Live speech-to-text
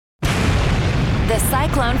The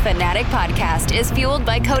Cyclone Fanatic Podcast is fueled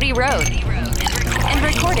by Cody Road and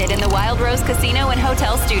recorded in the Wild Rose Casino and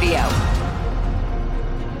Hotel Studio.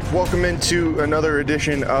 Welcome into another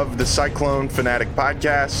edition of the Cyclone Fanatic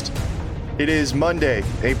Podcast. It is Monday,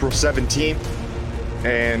 April 17th,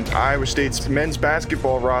 and Iowa State's men's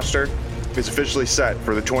basketball roster is officially set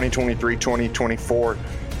for the 2023-2024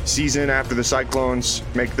 season after the Cyclones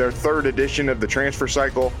make their third edition of the transfer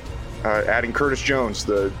cycle, adding Curtis Jones,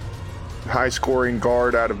 the high-scoring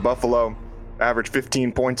guard out of Buffalo, averaged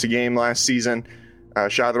 15 points a game last season,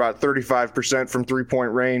 shot about 35% from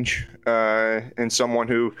three-point range, and someone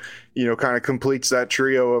who, kind of completes that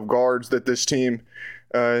trio of guards that this team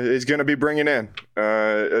is going to be bringing in.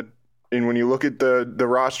 And when you look at the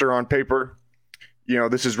roster on paper,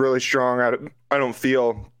 this is really strong. I don't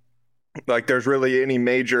feel like there's really any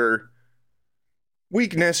major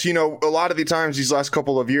weakness. A lot of the times these last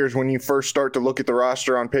couple of years, when you first start to look at the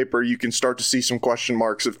roster on paper, you can start to see some question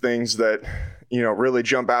marks of things that, really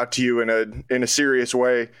jump out to you in a serious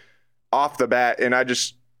way off the bat. And I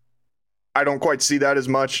don't quite see that as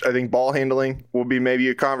much. I think ball handling will be maybe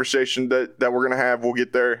a conversation that we're going to have. We'll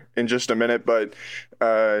get there in just a minute. But,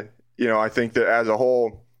 I think that as a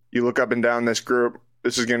whole, you look up and down this group,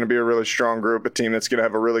 this is going to be a really strong group, a team that's going to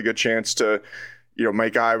have a really good chance to,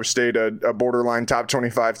 make Iowa State a borderline top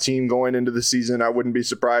 25 team going into the season. I wouldn't be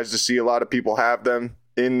surprised to see a lot of people have them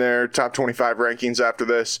in their top 25 rankings after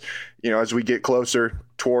this, as we get closer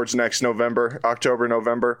towards next October,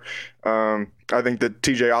 November. I think that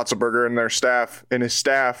TJ Otzelberger and his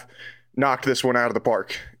staff knocked this one out of the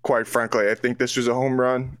park, quite frankly. I think this was a home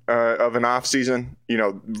run of an offseason,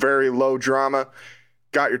 very low drama.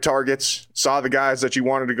 Got your targets, saw the guys that you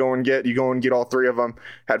wanted to go and get. You go and get all three of them.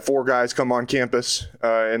 Had four guys come on campus,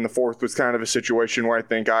 and the fourth was kind of a situation where I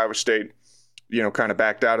think Iowa State, kind of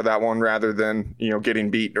backed out of that one rather than,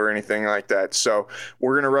 getting beat or anything like that. So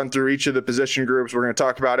we're going to run through each of the position groups. We're going to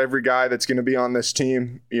talk about every guy that's going to be on this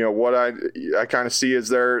team. What I kind of see as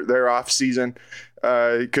their off season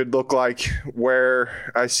could look like,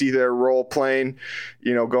 where I see their role playing,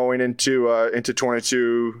 going into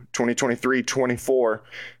 2023, 24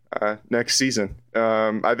 next season.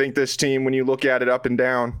 I think this team, when you look at it up and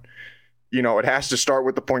down, it has to start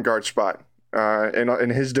with the point guard spot.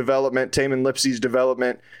 And his development, Tamin Lipsey's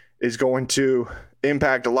development, is going to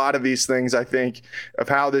impact a lot of these things, I think, of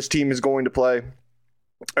how this team is going to play.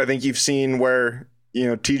 I think you've seen where,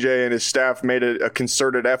 TJ and his staff made a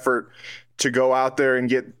concerted effort to go out there and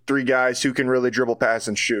get three guys who can really dribble, pass,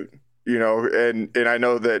 and shoot, and I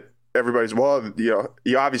know that everybody's,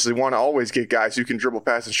 you obviously want to always get guys who can dribble,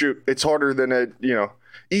 pass, and shoot. It's harder than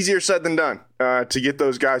easier said than done to get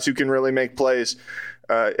those guys who can really make plays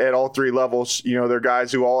at all three levels. They're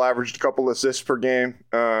guys who all averaged a couple assists per game.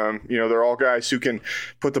 They're all guys who can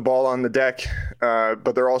put the ball on the deck,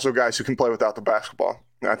 but they're also guys who can play without the basketball.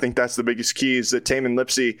 I think that's the biggest key, is that Tamin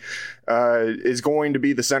Lipsey is going to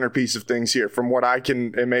be the centerpiece of things here, from what I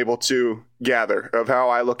am able to gather of how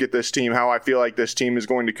I look at this team, how I feel like this team is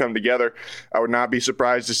going to come together. I would not be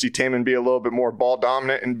surprised to see Tamin be a little bit more ball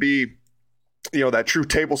dominant and be, that true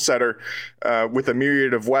table setter with a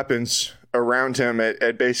myriad of weapons around him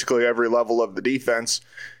at basically every level of the defense.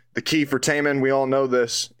 The key for Tamin, we all know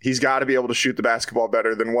this, he's got to be able to shoot the basketball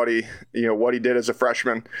better than what he did as a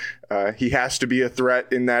freshman. He has to be a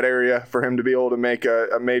threat in that area for him to be able to make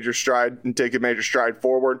a major stride and take a major stride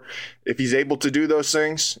forward. If he's able to do those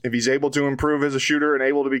things, if he's able to improve as a shooter and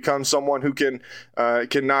able to become someone who can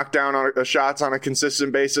knock down shots on a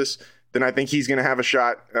consistent basis, then I think he's going to have a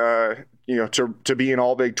shot, to be an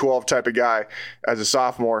all Big 12 type of guy as a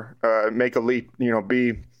sophomore, make a leap,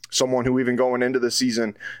 be someone who, even going into the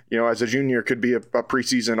season, as a junior, could be a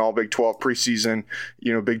preseason all Big 12 preseason,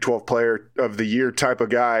 Big 12 player of the year type of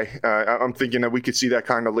guy. I'm thinking that we could see that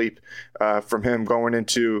kind of leap from him going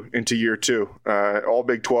into year two. All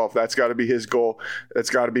Big 12, that's got to be his goal. That's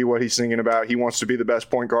got to be what he's thinking about. He wants to be the best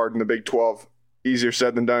point guard in the Big 12. Easier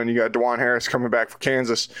said than done. You got DeJuan Harris coming back for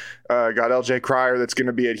Kansas. Got LJ Cryer that's going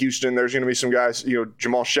to be at Houston. There's going to be some guys,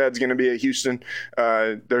 Jamal Shedd's going to be at Houston.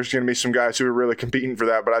 There's going to be some guys who are really competing for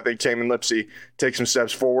that. But I think Tamin Lipsey takes some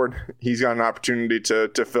steps forward. He's got an opportunity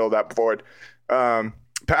to fill that void.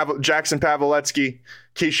 Jackson Paveletzke,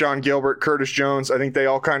 Keyshawn Gilbert, Curtis Jones, I think they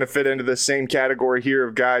all kind of fit into the same category here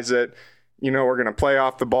of guys that, are going to play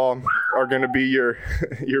off the ball, are going to be your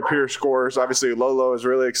peer scorers. Obviously, Lolo is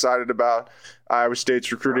really excited about Iowa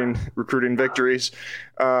State's recruiting victories.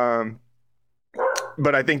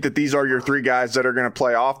 But I think that these are your three guys that are going to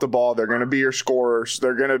play off the ball. They're going to be your scorers.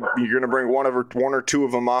 You're going to bring one or two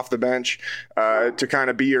of them off the bench to kind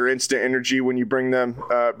of be your instant energy when you bring them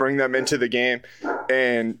into the game.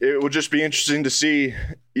 And it will just be interesting to see,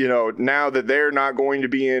 now that they're not going to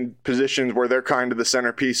be in positions where they're kind of the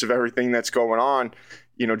centerpiece of everything that's going on,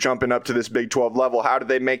 jumping up to this Big 12 level. How do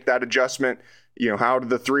they make that adjustment? How do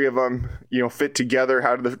the three of them, fit together?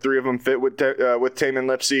 How do the three of them fit with Tamin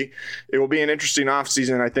Lipsey? It will be an interesting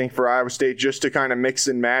offseason, I think, for Iowa State just to kind of mix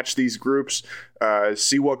and match these groups,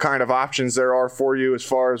 see what kind of options there are for you as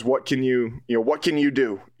far as what can you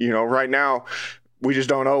do? Right now, we just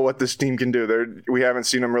don't know what this team can do. We haven't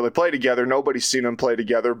seen them really play together. Nobody's seen them play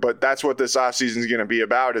together, but that's what this offseason is going to be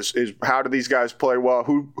about is how do these guys play well?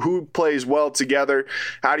 Who plays well together?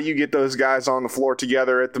 How do you get those guys on the floor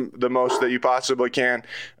together at the most that you possibly can?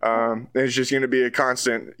 It's just going to be a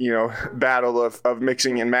constant, battle of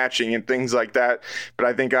mixing and matching and things like that. But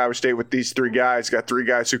I think Iowa State with these three guys got three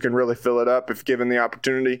guys who can really fill it up if given the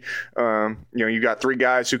opportunity. You got three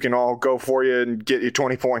guys who can all go for you and get you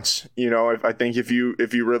 20 points. I think if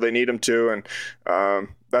you really need them to. And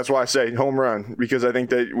that's why I say home run, because I think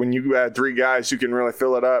that when you add three guys who can really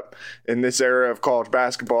fill it up in this era of college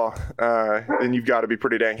basketball, then you've got to be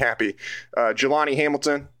pretty dang happy. Jelani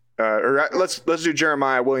Hamilton, or let's do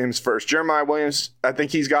Jeremiah Williams first. Jeremiah Williams, I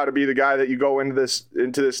think he's got to be the guy that you go into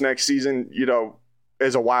this next season,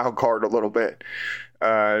 as a wild card a little bit.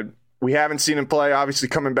 We haven't seen him play, obviously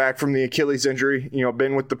coming back from the Achilles injury,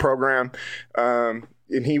 been with the program.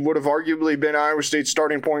 And he would have arguably been Iowa State's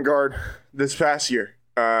starting point guard this past year.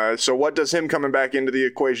 So what does him coming back into the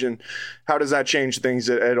equation, how does that change things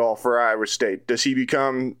at all for Iowa State? Does he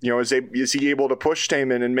become, is he able to push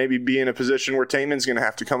Tamin and maybe be in a position where Tamin's going to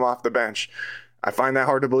have to come off the bench? I find that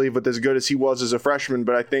hard to believe with as good as he was as a freshman,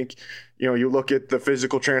 but I think, you look at the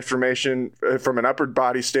physical transformation from an upper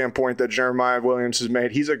body standpoint that Jeremiah Williams has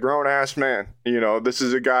made. He's a grown-ass man. This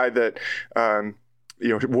is a guy that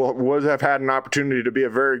would have had an opportunity to be a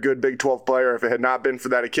very good Big 12 player if it had not been for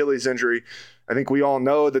that Achilles injury. I think we all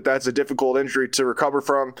know that that's a difficult injury to recover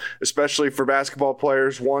from, especially for basketball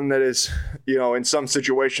players, one that is, in some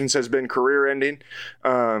situations has been career-ending.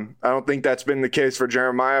 I don't think that's been the case for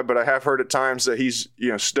Jeremiah, but I have heard at times that he's,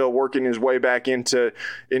 still working his way back into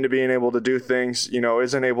being able to do things,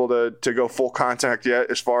 isn't able to go full contact yet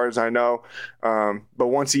as far as I know. But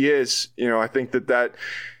once he is, I think that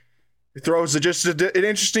it throws just an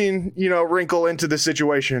interesting, wrinkle into the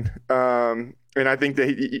situation. And I think that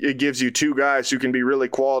it gives you two guys who can be really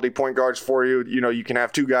quality point guards for you. You can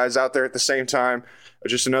have two guys out there at the same time,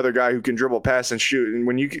 just another guy who can dribble, pass, and shoot. And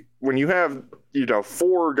when you have,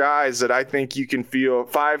 four guys that I think you can feel,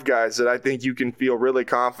 five guys that I think you can feel really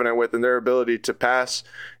confident with in their ability to pass,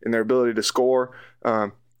 in their ability to score,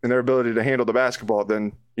 and their ability to handle the basketball,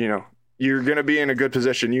 then, you're going to be in a good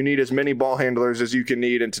position. You need as many ball handlers as you can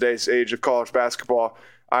need in today's age of college basketball.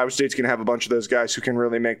 Iowa State's going to have a bunch of those guys who can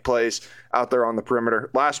really make plays out there on the perimeter.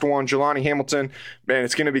 Last one, Jelani Hamilton. Man,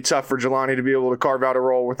 it's going to be tough for Jelani to be able to carve out a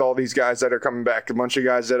role with all these guys that are coming back, a bunch of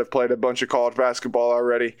guys that have played a bunch of college basketball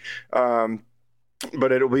already.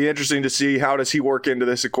 But it'll be interesting to see how does he work into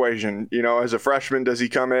this equation. As a freshman, does he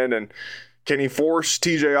come in and can he force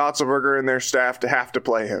TJ Otzelberger and their staff to have to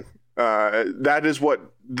play him? That is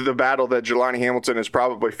what the battle that Jelani Hamilton is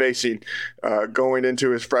probably facing going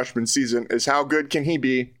into his freshman season is how good can he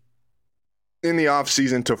be in the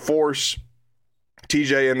offseason to force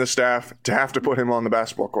TJ and the staff to have to put him on the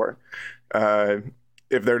basketball court.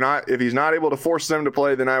 If he's not able to force them to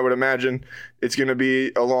play, then I would imagine it's going to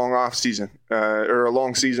be a long off season or a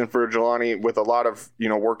long season for Jelani with a lot of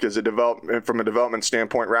work as from a development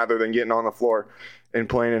standpoint rather than getting on the floor and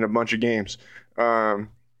playing in a bunch of games.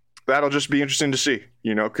 That'll just be interesting to see,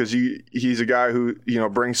 because he's a guy who,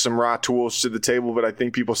 brings some raw tools to the table, but I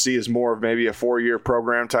think people see as more of maybe a 4-year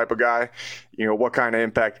program type of guy. What kind of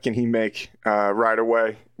impact can he make right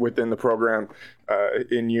away within the program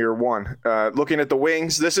in year one? Looking at the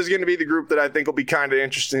wings, this is going to be the group that I think will be kind of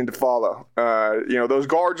interesting to follow. Those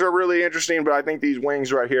guards are really interesting, but I think these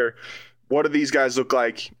wings right here, what do these guys look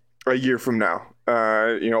like a year from now?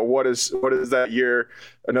 What is that year,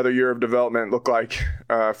 another year of development look like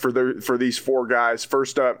for these four guys?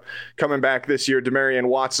 First up, coming back this year, Demarion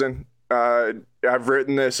Watson. I've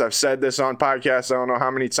written this, I've said this on podcasts. I don't know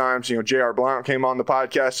how many times. J.R. Blount came on the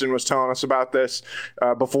podcast and was telling us about this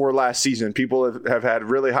before last season. People have had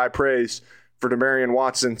really high praise for Demarion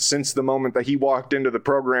Watson since the moment that he walked into the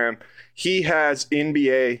program. He has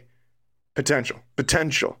NBA potential.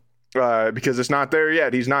 Because it's not there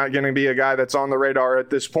yet. He's not going to be a guy that's on the radar at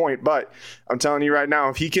this point. But I'm telling you right now,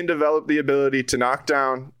 if he can develop the ability to knock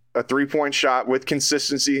down a three-point shot with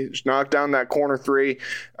consistency, just knock down that corner three,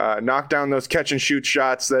 knock down those catch and shoot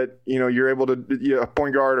shots that, you're able to, a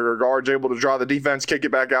point guard or a guard's able to draw the defense, kick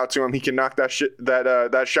it back out to him. He can knock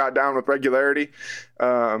that shot down with regularity.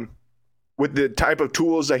 With the type of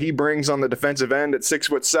tools that he brings on the defensive end at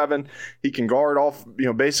 6'7", he can guard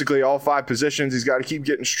basically all five positions. He's got to keep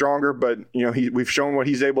getting stronger, but we've shown what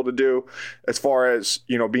he's able to do as far as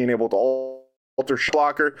being able to alter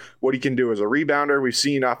blocker, what he can do as a rebounder. We've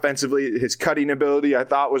seen offensively his cutting ability, I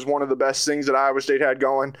thought, was one of the best things that Iowa State had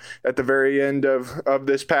going at the very end of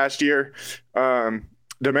this past year.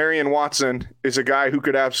 Demarion Watson is a guy who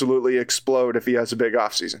could absolutely explode if he has a big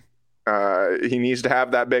offseason. He needs to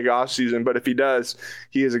have that big offseason, but if he does,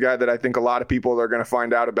 he is a guy that I think a lot of people are going to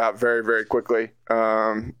find out about very, very quickly.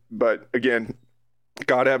 But again,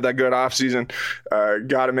 got to have that good offseason,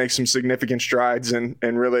 got to make some significant strides and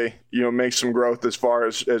really, make some growth as far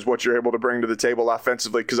as what you're able to bring to the table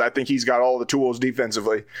offensively, because I think he's got all the tools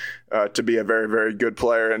defensively to be a very, very good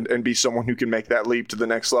player and be someone who can make that leap to the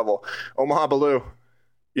next level. Omaha Biliew,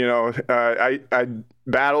 I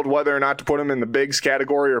battled whether or not to put him in the bigs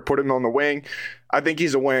category or put him on the wing. I think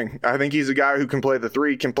he's a wing. I think he's a guy who can play the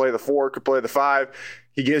 3, can play the 4, can play the 5.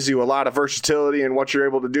 He gives you a lot of versatility in what you're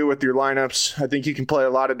able to do with your lineups. I think he can play a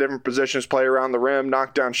lot of different positions, play around the rim,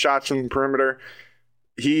 knock down shots from the perimeter.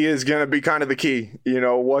 He is going to be kind of the key.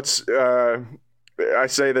 I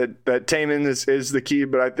say that Tamin is the key,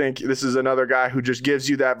 but I think this is another guy who just gives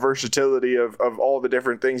you that versatility of all the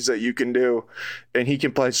different things that you can do. And he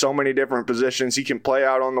can play so many different positions. He can play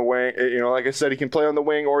out on the wing. Like I said, he can play on the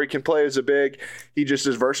wing or he can play as a big. He just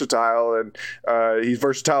is versatile, and he's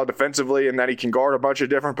versatile defensively in that he can guard a bunch of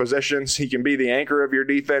different positions. He can be the anchor of your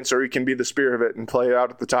defense, or he can be the spear of it and play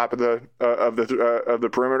out at the top of the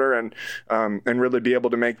perimeter and really be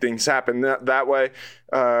able to make things happen that way.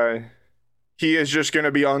 He is just going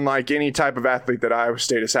to be unlike any type of athlete that Iowa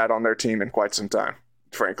State has had on their team in quite some time,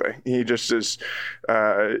 frankly. He just is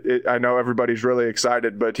I know everybody's really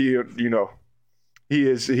excited, but he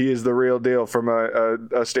is the real deal from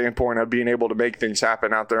a standpoint of being able to make things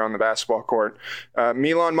happen out there on the basketball court.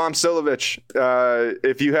 Milan Momcilovic,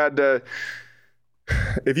 if you had to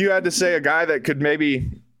say a guy that could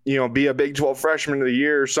maybe be a Big 12 freshman of the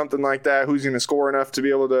year or something like that, who's going to score enough to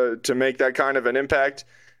be able to make that kind of an impact,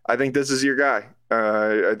 I think this is your guy.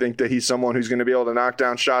 I think that he's someone who's going to be able to knock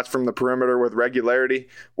down shots from the perimeter with regularity.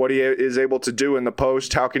 What he is able to do in the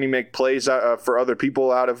post, how can he make plays for other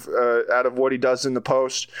people out of what he does in the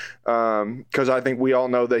post? Because I think we all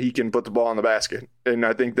know that he can put the ball in the basket. And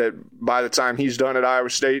I think that by the time he's done at Iowa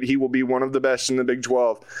State, he will be one of the best in the Big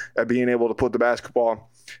 12 at being able to put the basketball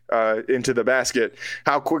into the basket.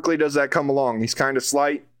 How quickly does that come along? He's kind of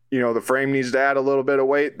slight. The frame needs to add a little bit of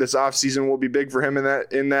weight. This offseason will be big for him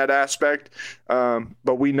in that aspect.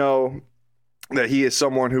 But we know that he is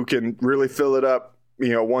someone who can really fill it up,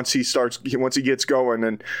 once he gets going.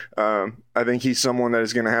 And I think he's someone that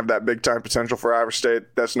is going to have that big time potential for Iowa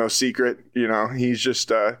State. That's no secret. He's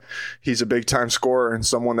just he's a big time scorer and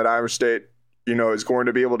someone that Iowa State, is going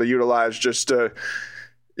to be able to utilize just to,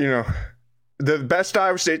 the best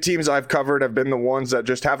Iowa State teams I've covered have been the ones that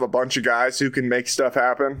just have a bunch of guys who can make stuff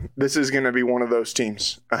happen. This is going to be one of those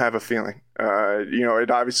teams, I have a feeling.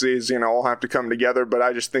 It obviously is going to all have to come together, but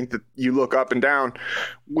I just think that you look up and down.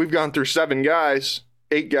 We've gone through 7 guys,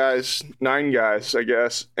 8 guys, 9 guys, I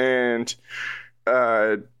guess, and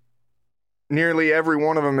nearly every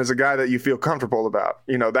one of them is a guy that you feel comfortable about.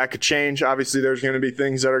 That could change. Obviously, there's going to be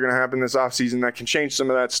things that are going to happen this offseason that can change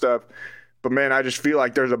some of that stuff. But, man, I just feel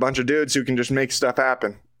like there's a bunch of dudes who can just make stuff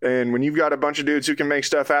happen. And when you've got a bunch of dudes who can make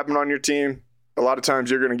stuff happen on your team, a lot of times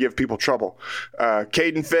you're going to give people trouble.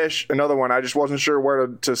 Caden Fish, another one. I just wasn't sure where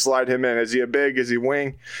to slide him in. Is he a big? Is he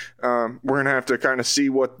wing? We're going to have to kind of see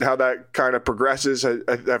how that kind of progresses.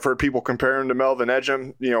 I've heard people compare him to Melvin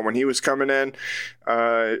Ejim, when he was coming in.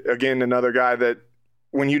 Again, another guy that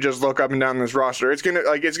when you just look up and down this roster, it's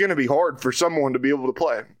gonna be hard for someone to be able to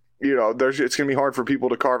play. It's going to be hard for people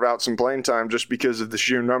to carve out some playing time just because of the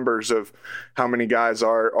sheer numbers of how many guys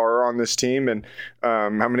are on this team and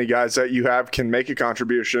how many guys that you have can make a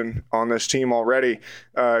contribution on this team already.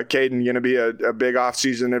 Caden going to be a big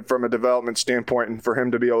offseason from a development standpoint, and for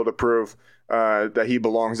him to be able to prove that he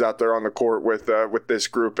belongs out there on the court with this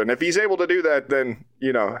group. And if he's able to do that, then,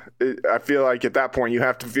 I feel like at that point you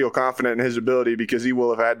have to feel confident in his ability, because he will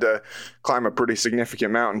have had to climb a pretty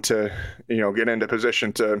significant mountain to, get into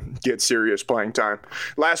position to get serious playing time.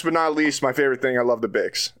 Last but not least, my favorite thing, I love the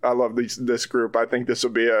bigs. I love this group. I think this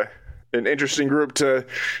will be an interesting group to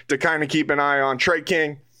kind of keep an eye on. Trey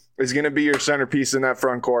King is going to be your centerpiece in that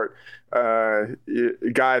front court.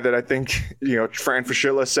 guy that I think, Fran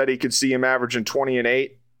Fraschilla said he could see him averaging 20 and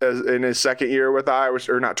 8 in his second year with Iowa,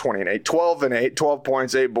 or not 20 and 8, 12 and 8, 12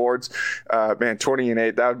 points, 8 boards. Man, 20 and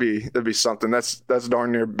 8, that'd be something. That's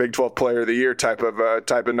darn near Big 12 Player of the Year type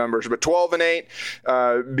of numbers. But 12 and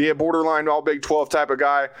 8, be a borderline all Big 12 type of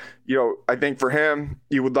guy. I think for him,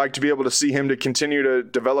 you would like to be able to see him to continue to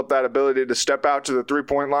develop that ability to step out to the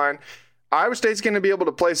 3-point line. Iowa State's going to be able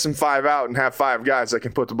to play some 5 out and have 5 guys that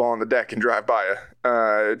can put the ball on the deck and drive by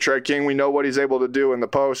you. Trey King, we know what he's able to do in the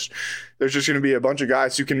post. There's just going to be a bunch of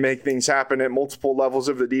guys who can make things happen at multiple levels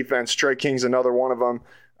of the defense. Trey King's another one of them.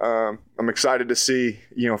 I'm excited to see,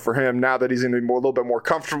 for him now that he's going to be a little bit more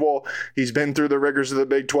comfortable. He's been through the rigors of the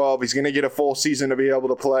Big 12. He's going to get a full season to be able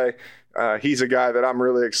to play. He's a guy that I'm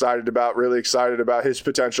really excited about his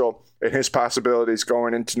potential and his possibilities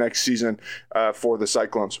going into next season for the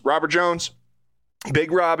Cyclones. Robert Jones,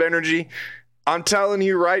 Big Rob energy. I'm telling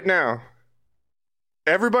you right now,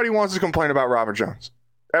 everybody wants to complain about Robert Jones.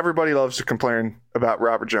 Everybody loves to complain about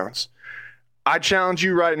Robert Jones. I challenge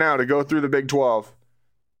you right now to go through the Big 12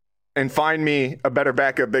 and find me a better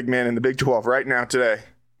backup big man in the Big 12 right now today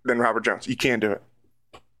than Robert Jones. You can't do it.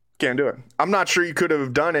 Can't do it. I'm not sure you could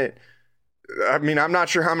have done it. I mean, I'm not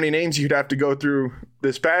sure how many names you'd have to go through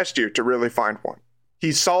this past year to really find one.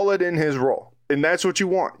 He's solid in his role, and that's what you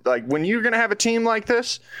want. Like, when you're going to have a team like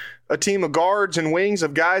this, a team of guards and wings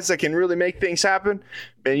of guys that can really make things happen,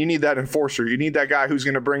 man, you need that enforcer. You need that guy who's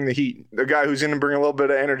going to bring the heat, the guy who's going to bring a little bit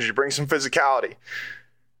of energy, bring some physicality.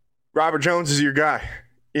 Robert Jones is your guy.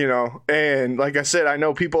 And like I said, I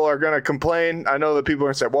know people are going to complain. I know that people are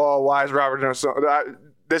going to say, well, why is Robert Jones so?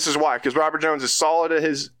 This is why, because Robert Jones is solid at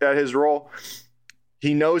his role.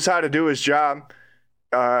 He knows how to do his job.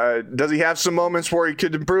 Does he have some moments where he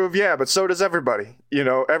could improve? Yeah, but so does everybody.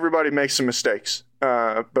 Everybody makes some mistakes.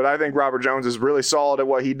 But I think Robert Jones is really solid at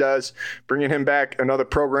what he does. Bringing him back, another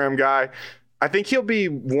program guy. I think he'll be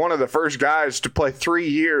one of the first guys to play 3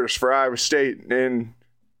 years for Iowa State in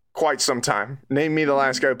quite some time. Name me the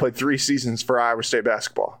last guy who played 3 seasons for Iowa State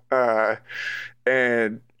basketball.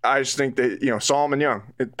 And I just think that, Solomon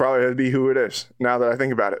Young, it probably would be who it is now that I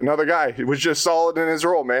think about it. Another guy who was just solid in his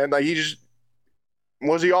role, man. Like,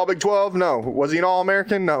 was he all Big 12? No. Was he an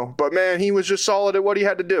All-American? No. But, man, he was just solid at what he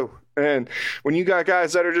had to do. And when you got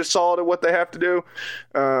guys that are just solid at what they have to do,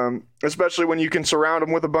 especially when you can surround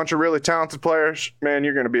them with a bunch of really talented players, man,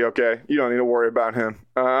 you're going to be okay. You don't need to worry about him.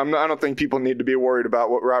 I don't think people need to be worried about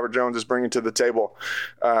what Robert Jones is bringing to the table.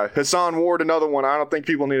 Hassan Ward, another one. I don't think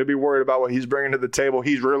people need to be worried about what he's bringing to the table.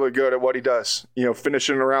 He's really good at what he does.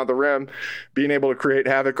 Finishing around the rim, being able to create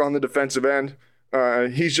havoc on the defensive end.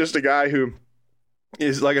 He's just a guy who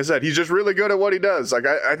is, like I said, he's just really good at what he does. Like,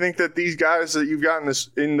 I think that these guys that you've got in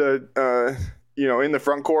the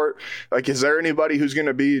front court, like, is there anybody who's going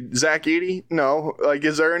to be Zach Edey? No. Like,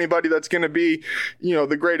 is there anybody that's going to be,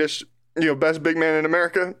 the greatest, best big man in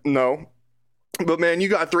America? No. But, man, you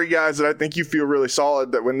got 3 guys that I think you feel really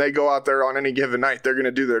solid that when they go out there on any given night, they're going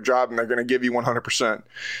to do their job and they're going to give you 100%.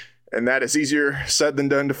 And that is easier said than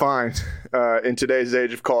done to find in today's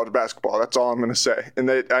age of college basketball. That's all I'm going to say. And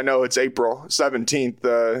I know it's April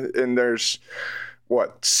 17th, and there's,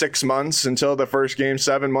 6 months until the first game,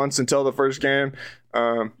 7 months until the first game.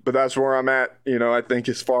 But that's where I'm at. I think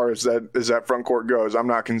as far as that front court goes, I'm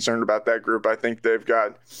not concerned about that group. I think they've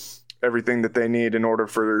got everything that they need in order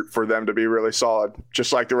for them to be really solid,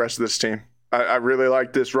 just like the rest of this team. I really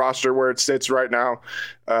like this roster where it sits right now.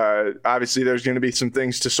 Obviously, there's going to be some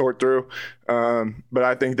things to sort through, but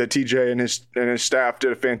I think that TJ and his staff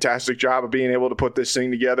did a fantastic job of being able to put this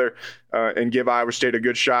thing together and give Iowa State a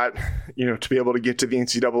good shot, to be able to get to the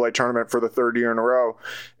NCAA tournament for the 3rd year in a row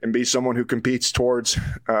and be someone who competes towards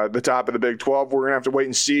the top of the Big 12. We're going to have to wait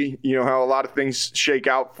and see, how a lot of things shake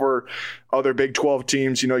out for other Big 12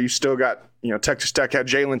 teams. You still got, Texas Tech had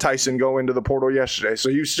Jalen Tyson go into the portal yesterday. So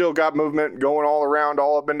you still got movement going all around,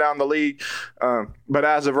 all up and down the league. But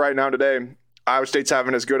as of right now today, Iowa State's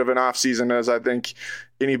having as good of an offseason as I think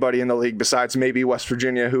anybody in the league besides maybe West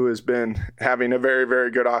Virginia, who has been having a very, very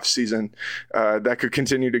good offseason that could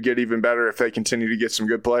continue to get even better if they continue to get some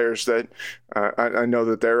good players that I know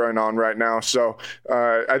that they're in on right now. So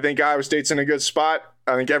I think Iowa State's in a good spot.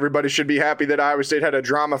 I think everybody should be happy that Iowa State had a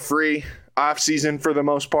drama-free offseason for the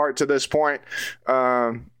most part to this point.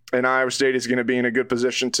 And Iowa State is going to be in a good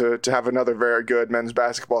position to have another very good men's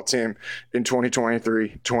basketball team in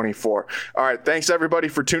 2023-24. All right, thanks everybody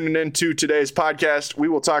for tuning in to today's podcast. We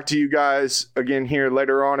will talk to you guys again here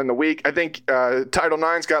later on in the week. I think Title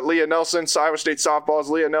IX's got Leah Nelson, Iowa State softball's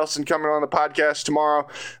Leah Nelson coming on the podcast tomorrow.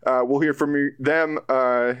 We'll hear from them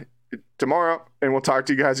tomorrow, and we'll talk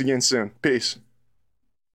to you guys again soon. Peace.